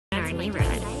our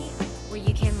neighborhood where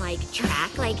you can like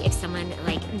track like if someone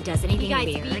like does anything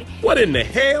weird. What in the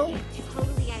hell?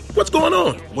 What's going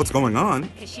on? What's going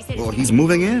on? Well, he's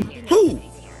moving in. Who?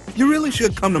 You really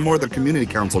should come to more of the community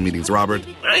council meetings, Robert.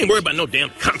 I ain't worried about no damn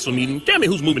council meeting. Tell me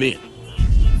who's moving in.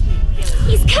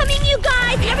 He's coming, you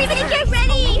guys! Everybody get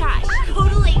ready! Oh my gosh,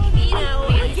 totally, you know.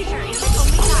 Oh my gosh.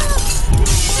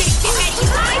 Get ready, you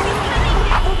guys, he's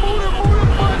coming!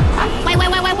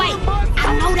 Wait.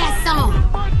 I know that song.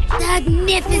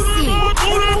 Thugnificent.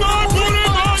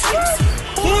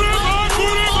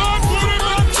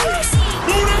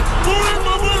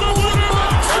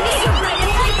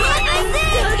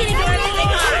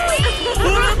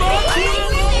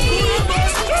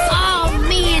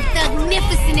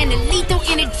 And the lethal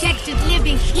interjections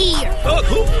living here.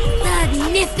 Who?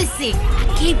 Thugnificent. I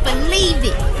can't believe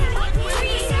it.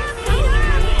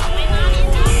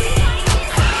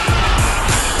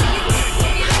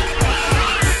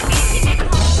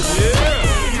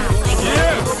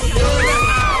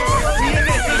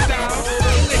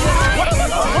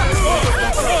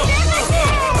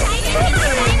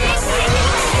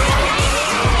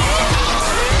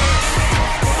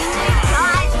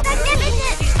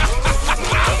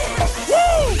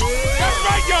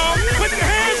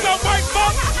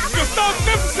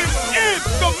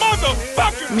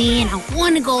 Man, I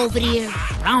want to go over there,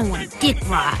 but I don't want to dick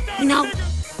ride. You know,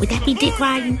 would that be dick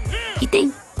riding? You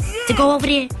think? To go over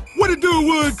there? What it do,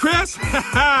 Woodcrest?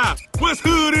 What's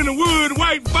hood in the wood,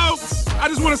 white folks? I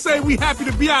just want to say we happy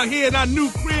to be out here in our new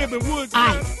crib in Woodcrest.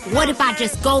 Alright, what if I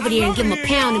just go over there and give him a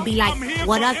pound and be like,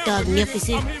 what up,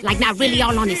 Thugnificent? Like not really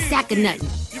all on his sack or nothing.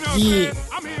 Yeah.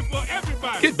 I'm here for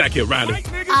everybody. Get back here, Riley.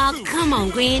 Oh, come on,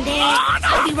 Granddad.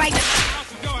 I'll be right back.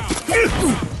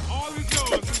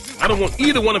 I don't want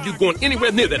either one of you going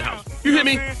anywhere near that house. You hear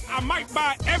me? I might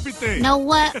buy everything. Know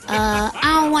what?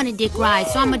 I don't want to dick ride,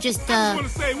 so I'ma just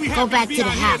go back to the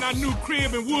house. Our new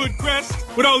crib in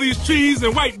Woodcrest with all these trees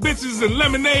and white bitches and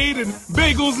lemonade and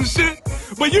bagels and shit.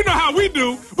 But you know how we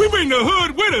do. We bring the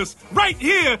hood with us right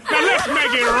here. Now let's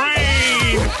make it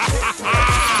rain.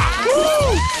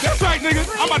 Woo! That's right, nigga.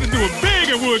 I'm about to do it big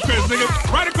in Woodcrest,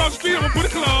 nigga. Right across the street, I'm gonna put a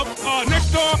club.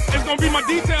 Next door, it's gonna be my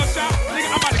detail shop. Nigga,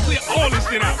 I'm about to clear all this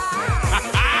shit out.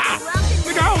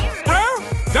 Nigga, huh?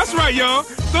 That's right, y'all.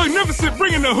 Thugnificent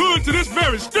bringing the hood to this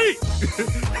very street.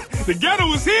 The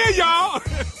ghetto is here, y'all.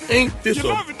 Ain't this a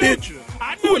bitch?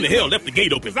 Who in the hell left the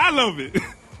gate open? 'Cause I love it.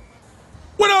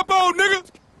 What up, old nigga?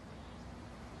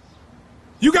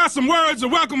 You got some words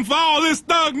of welcome for all this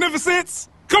thugnificence?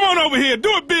 Come on over here. Do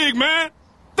it big, man.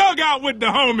 Thug out with the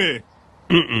homie.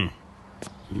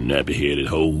 Nappy-headed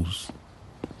hoes.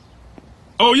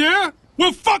 Oh, yeah?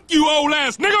 Well, fuck you, old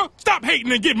ass nigga. Stop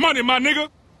hating and get money, my nigga.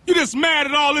 You just mad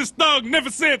at all this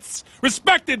thugnificence.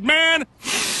 Respect it, man.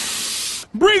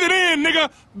 Breathe it in, nigga.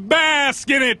 Bask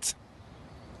in it.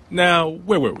 Now,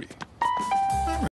 where were we?